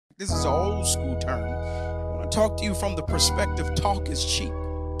This is an old school term. I want to talk to you from the perspective talk is cheap.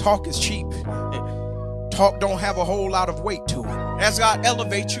 Talk is cheap. Talk don't have a whole lot of weight to it. As God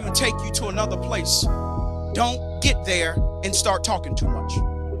elevates you and take you to another place, don't get there and start talking too much.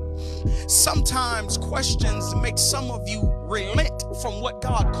 Sometimes questions make some of you relent from what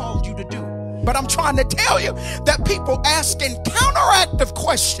God called you to do. But I'm trying to tell you that people asking counteractive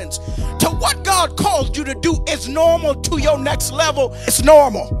questions to what God called you to do is normal to your next level. It's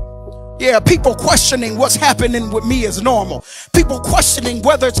normal. Yeah, people questioning what's happening with me is normal. People questioning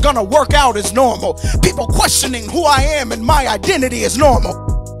whether it's going to work out is normal. People questioning who I am and my identity is normal.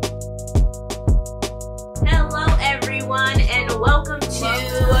 Hello, everyone, and welcome to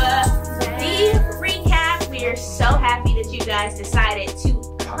the recap. We are so happy that you guys decided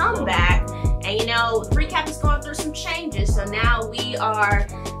to come back. And you know, the recap is going through some changes. So now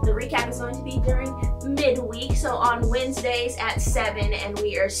the recap is going to be during midweek. So on Wednesdays at 7. And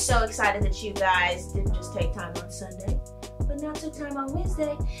we are so excited that you guys didn't just take time on Sunday, but now took time on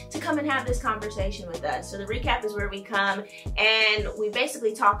Wednesday to come and have this conversation with us. So the recap is where we come and we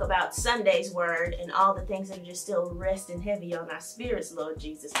basically talk about Sunday's word and all the things that are just still resting heavy on our spirits, Lord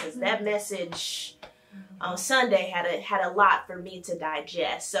Jesus, because that message on Sunday had a lot for me to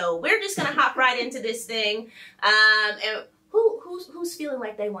digest. So we're just gonna hop right into this thing. And who's feeling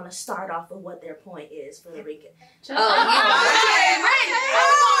like they want to start off with what their point is for the recap? Ready.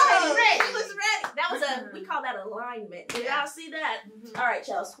 She was ready. That was we call that alignment. Did y'all see that? All right,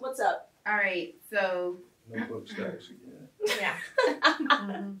 Chelsea, what's up? All right, so notebook stacks again. Yeah.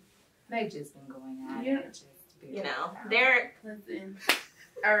 they've just been going at it. You know, they're Listen.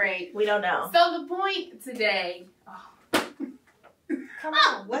 All right. We don't know. So the point today. Come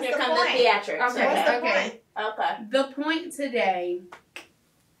on. What's Here the comes point? the theatrics. Okay. What's the Okay. point? Okay. The point today,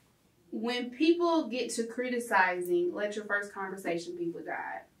 when people get to criticizing, let your first conversation be with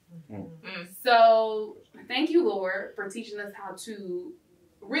God. So thank you, Lord, for teaching us how to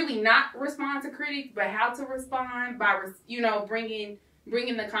really not respond to critics, but how to respond by, bringing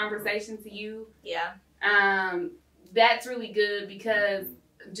the conversation to you. Yeah. That's really good because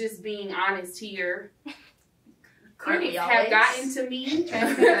just being honest here, critics have gotten to me.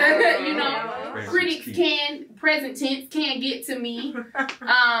 Critics present tense can get to me.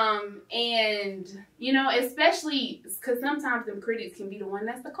 And, especially because sometimes them critics can be the one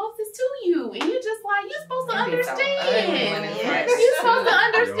that's the closest to you. And you're just like, you're supposed to understand. You're supposed to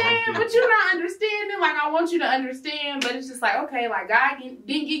understand, but you're not understanding. Like, I want you to understand, but it's just like, okay, like, God didn't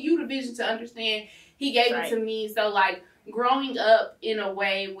give you the vision to understand. He gave it to me. So, like, growing up in a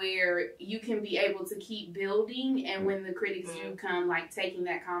way where you can be able to keep building, and when the critics do come, like, taking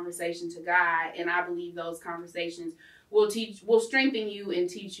that conversation to God, and I believe those conversations will strengthen you and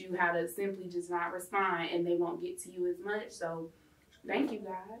teach you how to simply just not respond, and they won't get to you as much. So, thank you,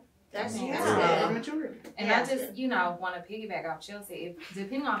 God. That's maturity. And I just, want to piggyback off Chelsea.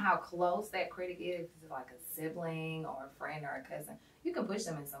 Depending on how close that critic is, if it's like a sibling or a friend or a cousin, you can push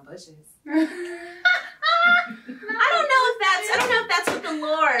them in some bushes. I don't know if that's what the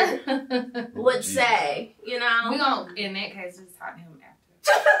Lord would say, We're gonna, in that case, just talk to him after.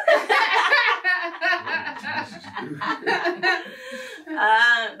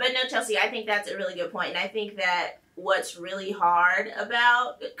 But no, Chelsea, I think that's a really good point. And I think that what's really hard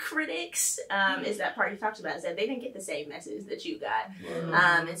about critics is that part you talked about, is that they didn't get the same message that you got.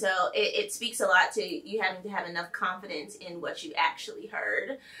 And so it speaks a lot to you having to have enough confidence in what you actually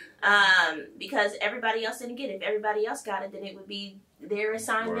heard. Because everybody else didn't get it. If everybody else got it, then it would be their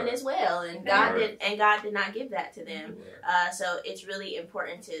assignment as well. And God did not give that to them. So it's really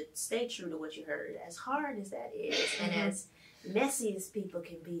important to stay true to what you heard, as hard as that is, and as messy as people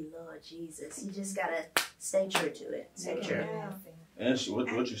can be, Lord Jesus. You just gotta stay true to it. Stay true. And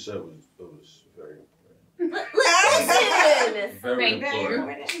what you said was very important. Listen! Very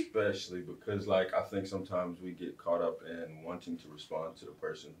important, especially because, like, I think sometimes we get caught up in wanting to respond to the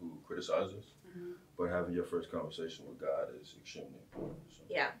person who criticizes, but having your first conversation with God is extremely important. So,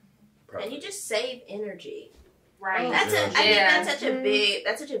 and you just save energy. Right. I think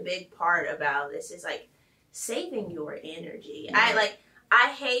that's such a big part about this, is like saving your energy. I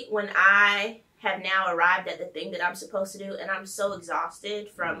hate when I have now arrived at the thing that I'm supposed to do, and I'm so exhausted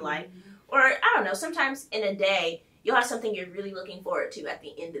from or I don't know, sometimes in a day, you'll have something you're really looking forward to at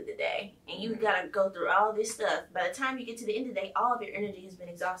the end of the day, and you gotta go through all this stuff. By the time you get to the end of the day, all of your energy has been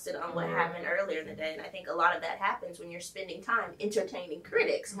exhausted on what happened earlier in the day, and I think a lot of that happens when you're spending time entertaining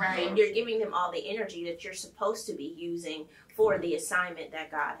critics. Right. You're giving them all the energy that you're supposed to be using for the assignment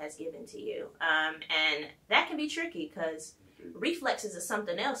that God has given to you. And that can be tricky, because reflexes are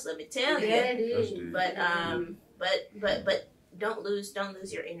something else, let me tell you. Yeah, it is. But don't lose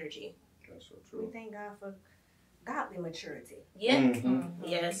your energy. That's so true. We thank God for godly maturity. Yeah. Mm-hmm.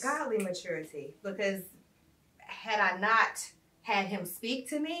 Yes. Godly maturity. Because had I not had him speak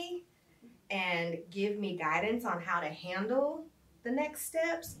to me and give me guidance on how to handle the next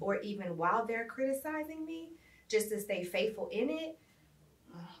steps, or even while they're criticizing me, just to stay faithful in it,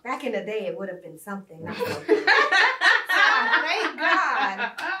 back in the day, it would have been something. Not so good. So I thank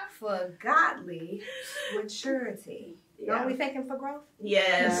God for godly maturity. Don't we thank him for growth?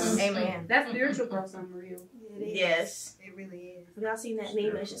 Yes. Amen. That's spiritual growth, I'm real. It is. Yes. It really is. Have y'all seen that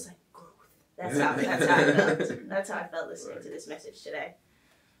meme? It's just like growth. That's how I felt. That's how I felt listening to this message today.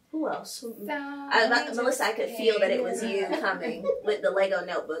 Who else? Melissa, I could feel that it was you coming with the Lego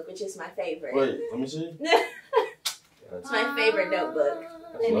notebook, which is my favorite. Wait, let me see. It's my favorite notebook.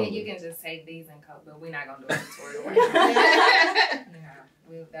 And then you can just take these and coat, but we're not gonna do a tutorial right now.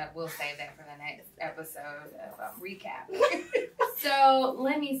 We'll save that for the next episode of recap. So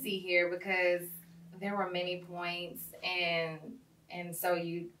let me see here, because there were many points, and so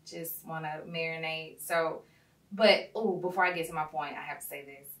you just want to marinate. So, but before I get to my point, I have to say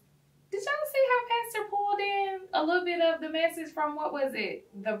this. Did y'all see how Pastor pulled in a little bit of the message from, what was it,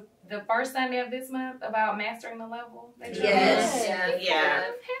 the first Sunday of this month about mastering the level? Yes.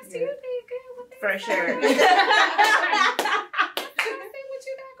 Yeah. Pastor, you did good with that. For sure. See what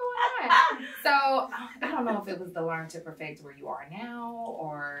you got going on. So I don't know if it was the learn to perfect where you are now,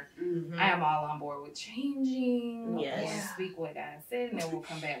 or I am all on board with changing. Yes. Or speak what God said, and then we'll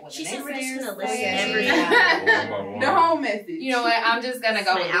come back with She the said next we're just gonna thing. listen every time. The whole message. You know what? I'm just gonna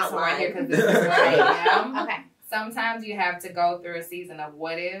go My with this one right outline. here, because this is where I am. Okay. Sometimes you have to go through a season of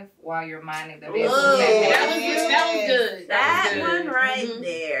what if while you're minding the Ooh. business. That was good. That was one good. right Mhm.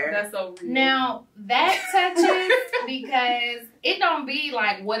 there. That's so real. Now that touches because it don't be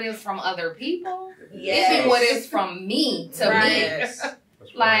like what ifs from other people. Yes. It be what ifs from me to Right. me. Yes. That's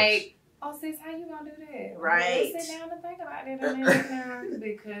Like, oh sis, how you gonna do that? Right. Let's sit down and think about it a minute now,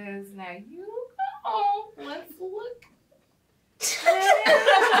 because now you go. Let's look. Chase,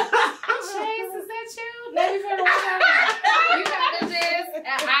 is that you? Maybe for the one time. You got to just.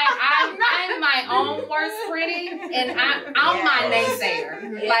 I'm my own worst critic, and I'm my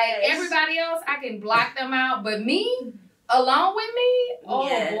naysayer. Yes. Like everybody else, I can block them out, but me, along with me, oh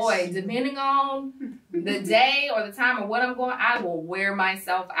Yes. boy, depending on the day or the time or what I'm going, I will wear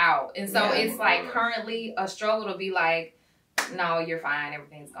myself out. And so it's like currently a struggle to be like, no, you're fine.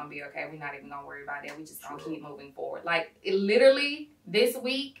 Everything's going to be okay. We're not even going to worry about that. We just going to keep moving forward. Like, it literally, this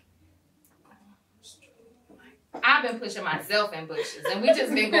week, I've been pushing myself in bushes. And we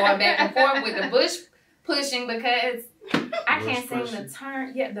just been going back and forth with the bush pushing, because I can't seem to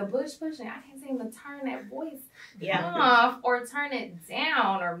turn, the bush pushing. I can't seem to turn that voice off or turn it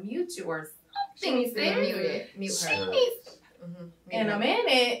down or mute you or something. Mute her. She needs in a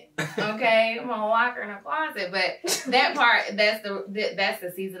minute, okay, I'm gonna lock her in a closet. But that part, that's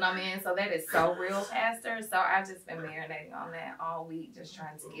the season I'm in. So that is so real, Pastor. So I've just been marinating on that all week, just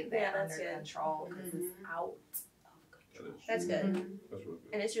trying to get that that's under good. control, because it's out. That's good. That's really good.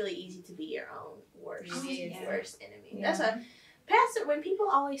 And it's really easy to be your own worst enemy. Yeah. That's why, Pastor, when people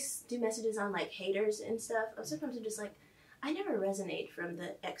always do messages on like haters and stuff, sometimes I'm just like, I never resonate from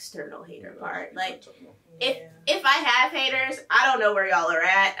the external hater part. Like, if I have haters, I don't know where y'all are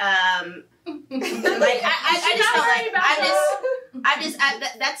at. Like I just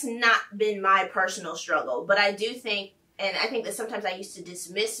that's not been my personal struggle, but I do think. And I think that sometimes I used to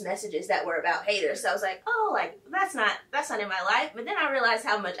dismiss messages that were about haters. So I was like, oh, like, that's not in my life. But then I realized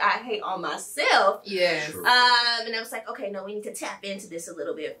how much I hate on myself. Yes. And I was like, okay, no, we need to tap into this a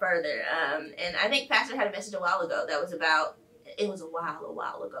little bit further. And I think Pastor had a message a while ago that was about, it was a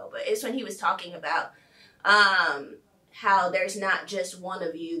while ago, but it's when he was talking about how there's not just one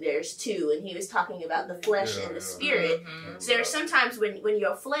of you, there's two. And he was talking about the flesh and the spirit. Mm-hmm. So there's sometimes when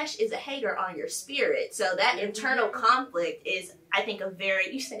your flesh is a hater on your spirit. So that internal conflict is, I think,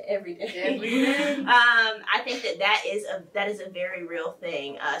 you said every day. I think that is a very real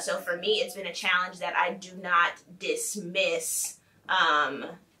thing. So for me, it's been a challenge that I do not dismiss,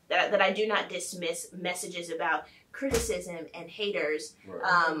 that I do not dismiss messages about criticism and haters.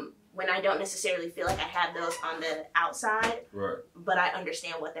 Right. When I don't necessarily feel like I have those on the outside, Right. but I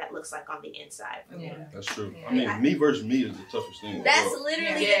understand what that looks like on the inside. Yeah. That's true. Yeah. I mean, me versus me is the toughest thing. That's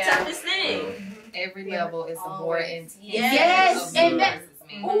literally the toughest thing. Every level is important. Yes. And that.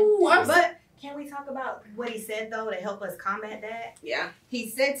 But can we talk about what he said, though, to help us combat that? Yeah. He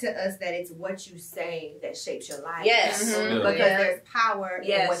said to us that it's what you say that shapes your life. Yes. Mhm. Because Yeah. there's power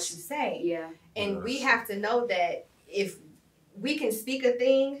in what you say. Yeah. And we have to know that if we can speak a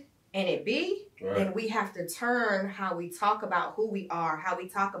thing and it be, then we have to turn how we talk about who we are, how we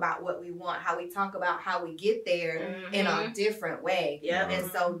talk about what we want, how we talk about how we get there in a different way. And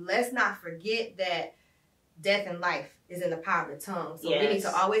so let's not forget that death and life is in the power of the tongue. So we need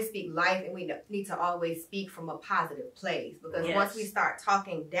to always speak life, and we need to always speak from a positive place. Because once we start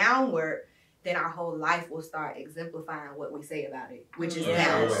talking downward, then our whole life will start exemplifying what we say about it, which is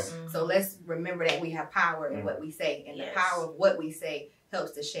downward. So let's remember that we have power in what we say, and the power of what we say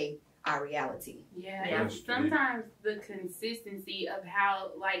helps to shape our reality. And sometimes the consistency of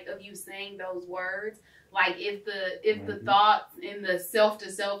how, like, of you saying those words, like if the thoughts and the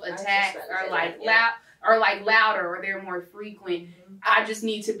self-to-self attacks are like loud, or like louder, or they're more frequent, I just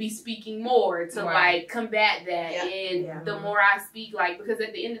need to be speaking more to like combat that. And the more I speak, like, because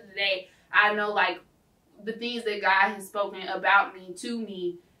at the end of the day, I know like the things that God has spoken about me to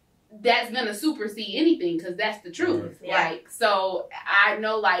me, that's gonna supersede anything, because that's the truth. Like, so I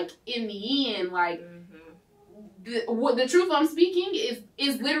know, like, in the end, like the truth I'm speaking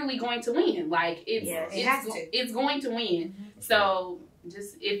is literally going to win. Like, it's going to win. So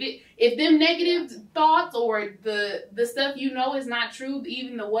just if them negative thoughts or the stuff you know is not true,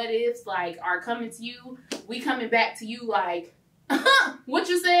 even the what ifs like are coming to you, we coming back to you like, what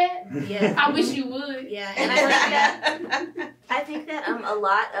you said? I wish you would. And I think that a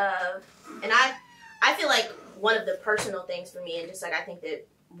lot of, and I feel like one of the personal things for me, and just like I think that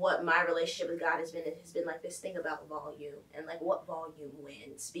what my relationship with God has been like this thing about volume, and like what volume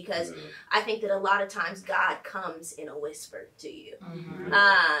wins, because I think that a lot of times God comes in a whisper to you.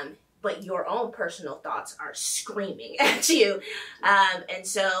 But your own personal thoughts are screaming at you. And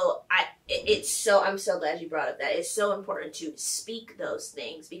so I'm so glad you brought up that. It's so important to speak those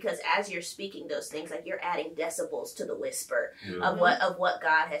things, because as you're speaking those things, like, you're adding decibels to the whisper of what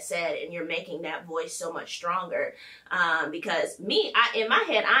God has said, and you're making that voice so much stronger. Because in my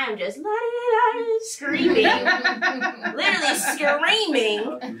head, I am just screaming, literally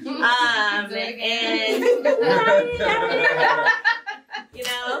screaming. You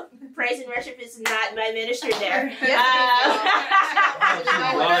know, praise and worship is not my ministry there.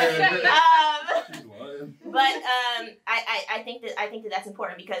 But I think that that's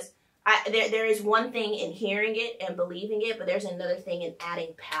important, because there is one thing in hearing it and believing it, but there's another thing in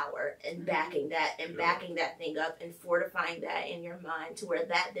adding power and backing that and backing that thing up and fortifying that in your mind to where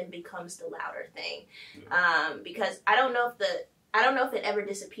that then becomes the louder thing. Because I don't know if it ever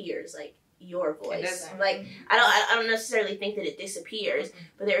disappears, like your voice. Like, I don't necessarily think that it disappears,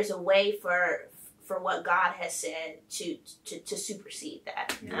 but there's a way for what God has said to supersede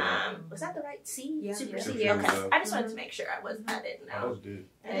that. Was that the right C? Supersede. Yeah. Okay. I just wanted to make sure I didn't know.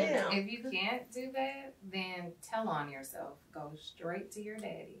 If you can't do that, then tell on yourself. Go straight to your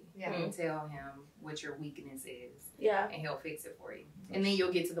daddy and tell him what your weakness is. And he'll fix it for you. And then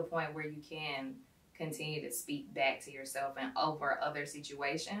you'll get to the point where you can continue to speak back to yourself and over other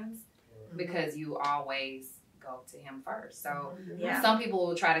situations, because you always go to him first. So some people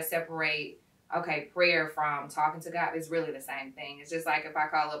will try to separate prayer from talking to God. Is really the same thing. It's just like if I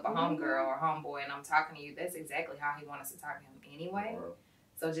call up a homegirl or homeboy and I'm talking to you, that's exactly how he wants us to talk to him anyway.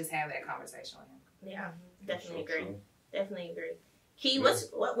 So just have that conversation with him. Definitely agree. Key,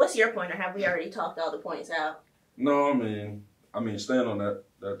 what's your point, or have we already talked all the points out? No, I mean, staying on that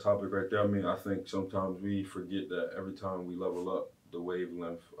topic right there, I think sometimes we forget that every time we level up, the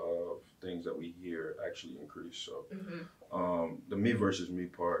wavelength of things that we hear actually increase. So the me versus me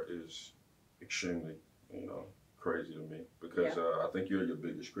part is extremely, crazy to me, because I think you're your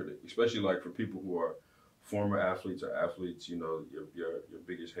biggest critic, especially like for people who are former athletes or athletes. Your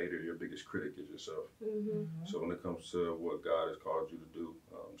biggest hater, your biggest critic is yourself. So when it comes to what God has called you to do,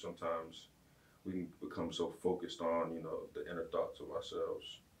 sometimes we can become so focused on the inner thoughts of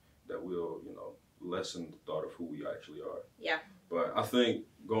ourselves that we'll lessen the thought of who we actually are. But I think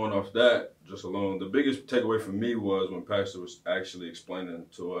going off that just alone, the biggest takeaway for me was when Pastor was actually explaining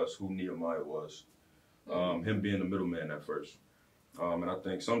to us who Nehemiah was, him being the middleman at first. And I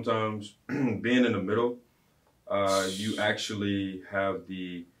think sometimes being in the middle, you actually have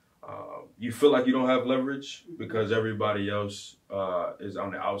you feel like you don't have leverage because everybody else is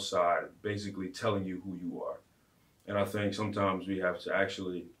on the outside basically telling you who you are. And I think sometimes we have to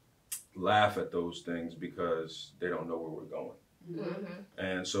actually laugh at those things because they don't know where we're going.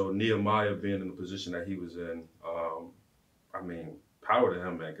 And so Nehemiah being in the position that he was in, power to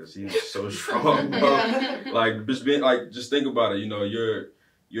him, man, because he's so strong, bro. Just think about it.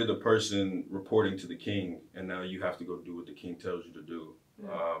 You're the person reporting to the king, and now you have to go do what the king tells you to do.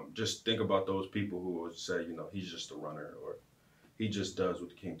 Just think about those people who would say, he's just a runner, or he just does what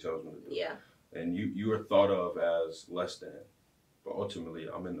the king tells him to do. And you are thought of as less than. But ultimately,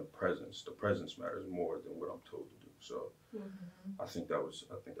 I'm in the presence. The presence matters more than what I'm told to do. So I think that was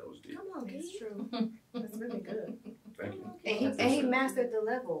deep. Come on, It's true. That's really good. Thank you. And he mastered the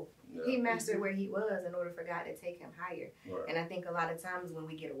level. Yeah. He mastered where he was in order for God to take him higher. Right. And I think a lot of times when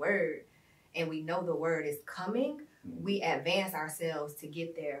we get a word and we know the word is coming, we advance ourselves to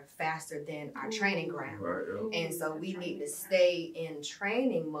get there faster than our training ground. Right, yeah. And so we need to stay in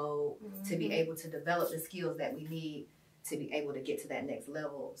training mode to be able to develop the skills that we need to be able to get to that next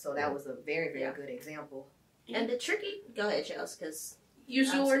level. So that was a very, very good example. And the tricky, go ahead, Chelsea, because You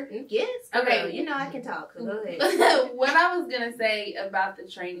sure? yes. Okay. Girl, you know I can talk. Go ahead. What I was gonna say about the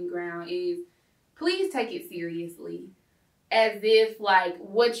training ground is, please take it seriously, as if like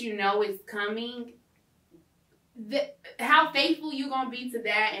what you know is coming. How faithful you gonna be to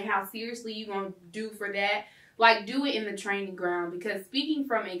that, and how seriously you gonna do for that. Like, do it in the training ground, because speaking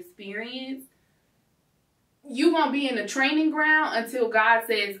from experience, you gonna be in the training ground until God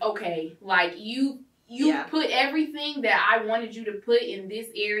says, okay, like you put everything that I wanted you to put in this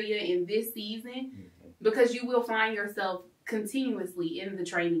area in this season, because you will find yourself continuously in the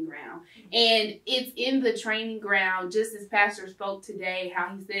training ground. And it's in the training ground, just as Pastor spoke today,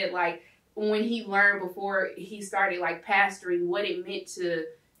 how he said, like, when he learned before he started, like, pastoring, what it meant to,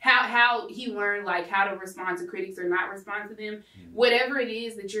 how he learned, like, how to respond to critics or not respond to them. Whatever it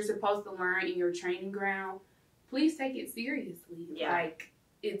is that you're supposed to learn in your training ground, please take it seriously. Yeah. Like,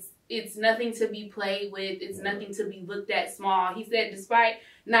 it's nothing to be played with. It's nothing to be looked at small. He said, despite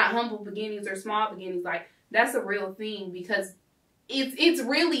not humble beginnings or small beginnings, like, that's a real thing, because it's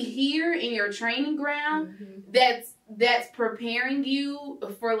really here in your training ground that's preparing you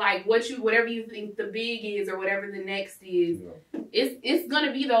for, like, whatever you think the big is or whatever the next is. It's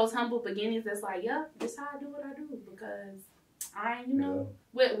gonna be those humble beginnings that's like, yep, this is how I do what I do, because I,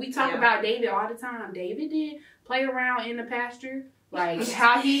 we talk about David all the time. David did play around in the pasture. Like,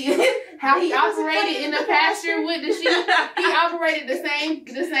 how he operated in the pasture with the sheep, he operated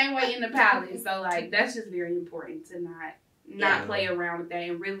the same way in the palace. So, like, that's just very important to not play around with that,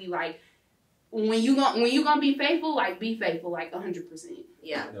 and really, like, when you gonna be faithful, like, be faithful, like, 100%.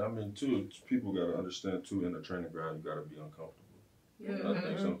 Yeah. I mean, too, people gotta understand too. In the training ground, you gotta be uncomfortable. I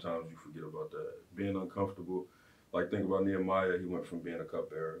think sometimes you forget about that. Being uncomfortable, like, think about Nehemiah. He went from being a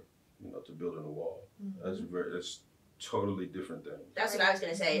cupbearer, to building a wall. That's totally different things. That's what I was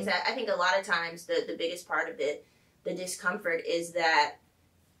going to say. Is that I think a lot of times the biggest part of the discomfort is that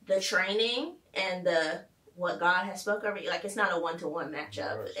the training and what God has spoke over you, like, it's not a one-to-one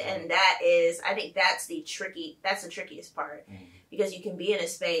matchup. And that is, I think that's the trickiest part, because you can be in a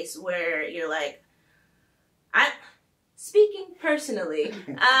space where you're like, I'm speaking personally,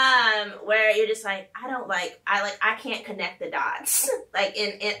 where you're just like, I can't connect the dots. Like,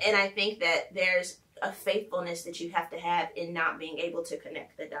 and I think that there's a faithfulness that you have to have in not being able to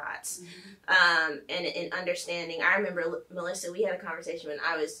connect the dots, and in understanding. I remember, Melissa, we had a conversation when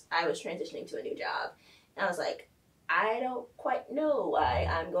I was transitioning to a new job, and I was like, I don't quite know why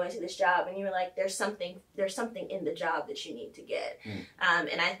I'm going to this job, and you were like, there's something in the job that you need to get,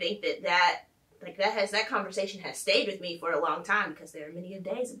 and I think that conversation has stayed with me for a long time, because there are many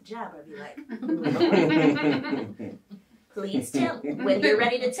days of the job I'd be like, please tell when you're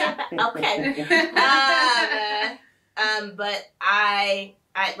ready to tap out. Okay. But I've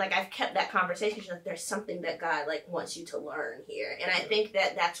kept that conversation. Like, there's something that God, like, wants you to learn here. And I think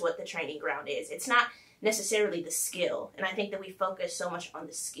that that's what the training ground is. It's not necessarily the skill. And I think that we focus so much on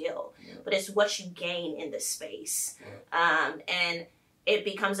the skill, but it's what you gain in the space. And it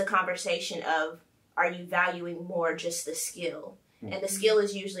becomes a conversation of, are you valuing more just the skill? And the skill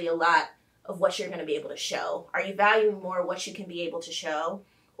is usually a lot of what you're going to be able to show. Are you valuing more what you can be able to show,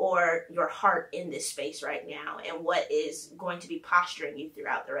 or your heart in this space right now, and what is going to be posturing you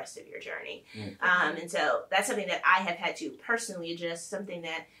throughout the rest of your journey? And so that's something that I have had to personally adjust, something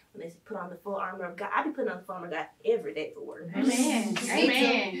that when they put on the full armor of God, I be putting on the full armor of God every day for work. Amen.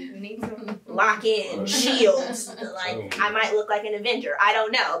 You need to lock in, shields. Like, I might look like an Avenger. I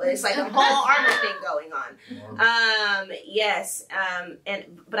don't know, but it's like a whole armor thing going on.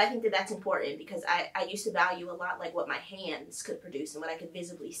 But I think that that's important, because I used to value a lot, like, what my hands could produce and what I could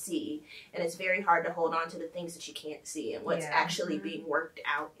visibly see. And it's very hard to hold on to the things that you can't see and what's actually being worked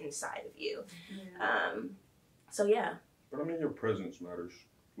out inside of you. But I mean, your presence matters.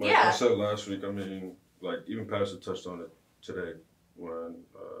 Like I said last week, I mean, like, even Pastor touched on it today when,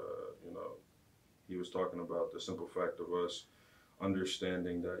 he was talking about the simple fact of us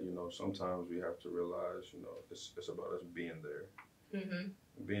understanding that, sometimes we have to realize, it's about us being there,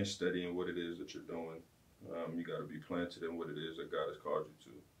 being steady in what it is that you're doing. You got to be planted in what it is that God has called you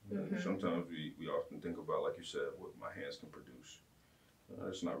to. And sometimes we often think about, like you said, what my hands can produce.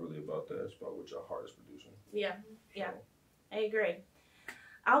 It's not really about that. It's about what your heart is producing. Yeah, I agree.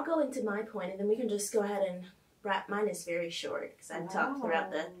 I'll go into my point, and then we can just go ahead and wrap. Mine is very short because I talked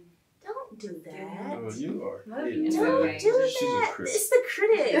throughout the. Don't do that. Oh, you are. Don't do that. It's the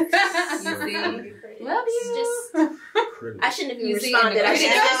critics. Love you. Just. I shouldn't have even responded. I should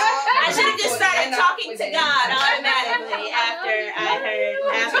have just started talking to God automatically after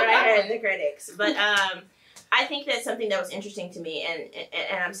I heard the critics. But I think that's something that was interesting to me, and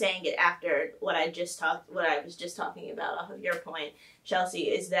I'm saying it after what I was just talking about off of your point, Chelsea,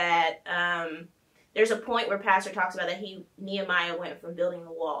 is that there's a point where Pastor talks about that Nehemiah went from building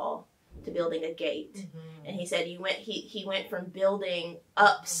a wall to building a gate. Mm-hmm. And he said he went from building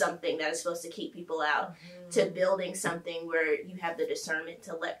up something that is supposed to keep people out to building something where you have the discernment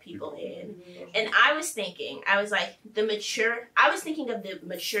to let people in. And I was thinking of the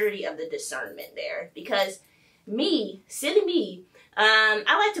maturity of the discernment there, because silly me,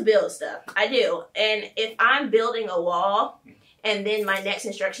 I like to build stuff. I do. And if I'm building a wall and then my next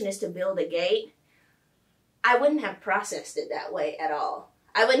instruction is to build a gate, I wouldn't have processed it that way at all.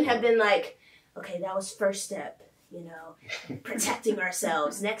 I wouldn't have been like, okay, that was first step, protecting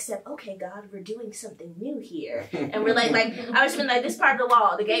ourselves. Next step, okay, God, we're doing something new here. And we're like I was been like, this part of the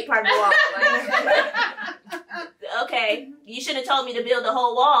wall, the gate part of the wall. Like, okay, you should have told me to build the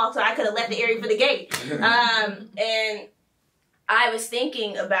whole wall so I could have left the area for the gate. And I was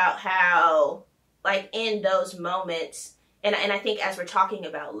thinking about how, like, in those moments, and I think as we're talking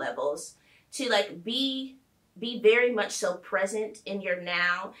about levels, to like be very much so present in your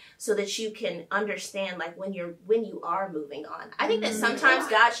now so that you can understand like when you are moving on. I think that sometimes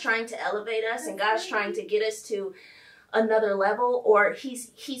God's trying to elevate us and God's trying to get us to another level, or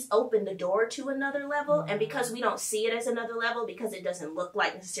he's opened the door to another level, and because we don't see it as another level, because it doesn't look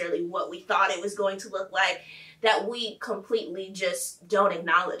like necessarily what we thought it was going to look like, that we completely just don't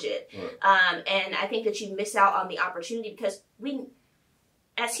acknowledge it. Right. And I think that you miss out on the opportunity because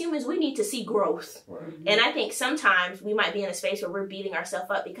as humans, we need to see growth. Right. And I think sometimes we might be in a space where we're beating ourselves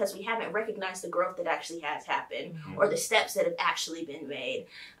up because we haven't recognized the growth that actually has happened or the steps that have actually been made.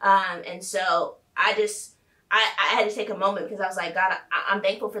 And so I had to take a moment because I was like, God, I'm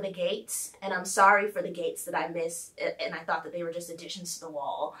thankful for the gates, and I'm sorry for the gates that I missed, and I thought that they were just additions to the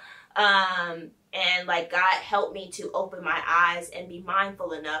wall. And like, God helped me to open my eyes and be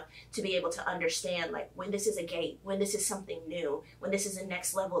mindful enough to be able to understand like when this is a gate, when this is something new, when this is the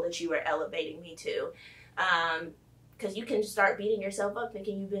next level that you are elevating me to. Because you can start beating yourself up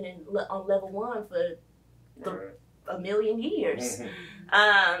thinking you've been on level 1 for a million years.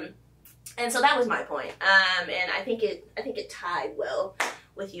 And so that was my point. And I think it tied well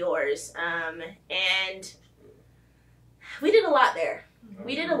with yours. And we did a lot there.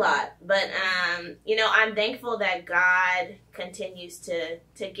 We did a lot, but I'm thankful that God continues to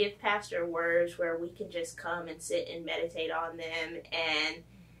give Pastor words where we can just come and sit and meditate on them and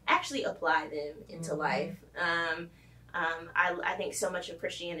actually apply them into life. I think so much of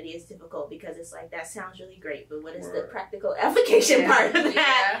Christianity is difficult because it's like, that sounds really great, but what is the practical application part of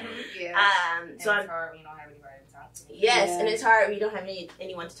that? So it's hard when you don't have anybody to talk to. Yes, and it's hard when you don't have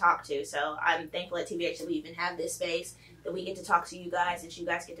anyone to talk to. So I'm thankful at TBH that we even have this space, that we get to talk to you guys, that you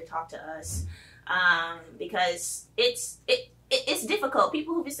guys get to talk to us, because it's difficult.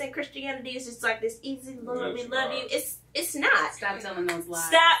 People who just say Christianity is just like this easy, Lord, we love you. It's not. Stop telling those lies.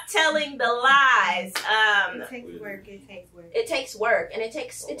 Stop telling the lies. It takes work. It takes work, and it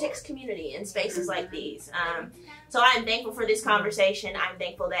takes community in spaces like these. So I'm thankful for this conversation. I'm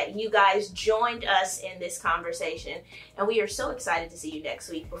thankful that you guys joined us in this conversation, and we are so excited to see you next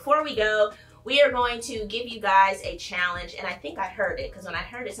week. Before we go, we are going to give you guys a challenge, and I think I heard it, because when I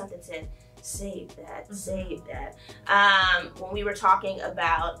heard it, something said, save that. When we were talking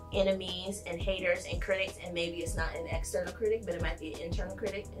about enemies and haters and critics, and maybe it's not an external critic, but it might be an internal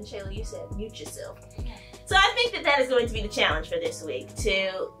critic, and Shayla, you said mute yourself. So I think that is going to be the challenge for this week,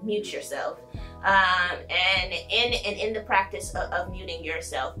 to mute yourself. And in the practice of muting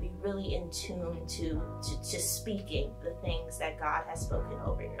yourself, be really in tune to speaking the things that God has spoken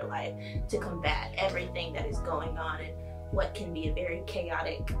over your life to combat everything that is going on and what can be a very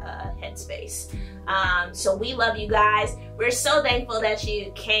chaotic headspace. So we love you guys. We're so thankful that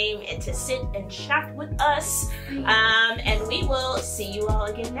you came and to sit and chat with us. And we will see you all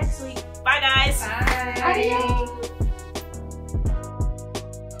again next week. Bye, guys. Bye. Bye.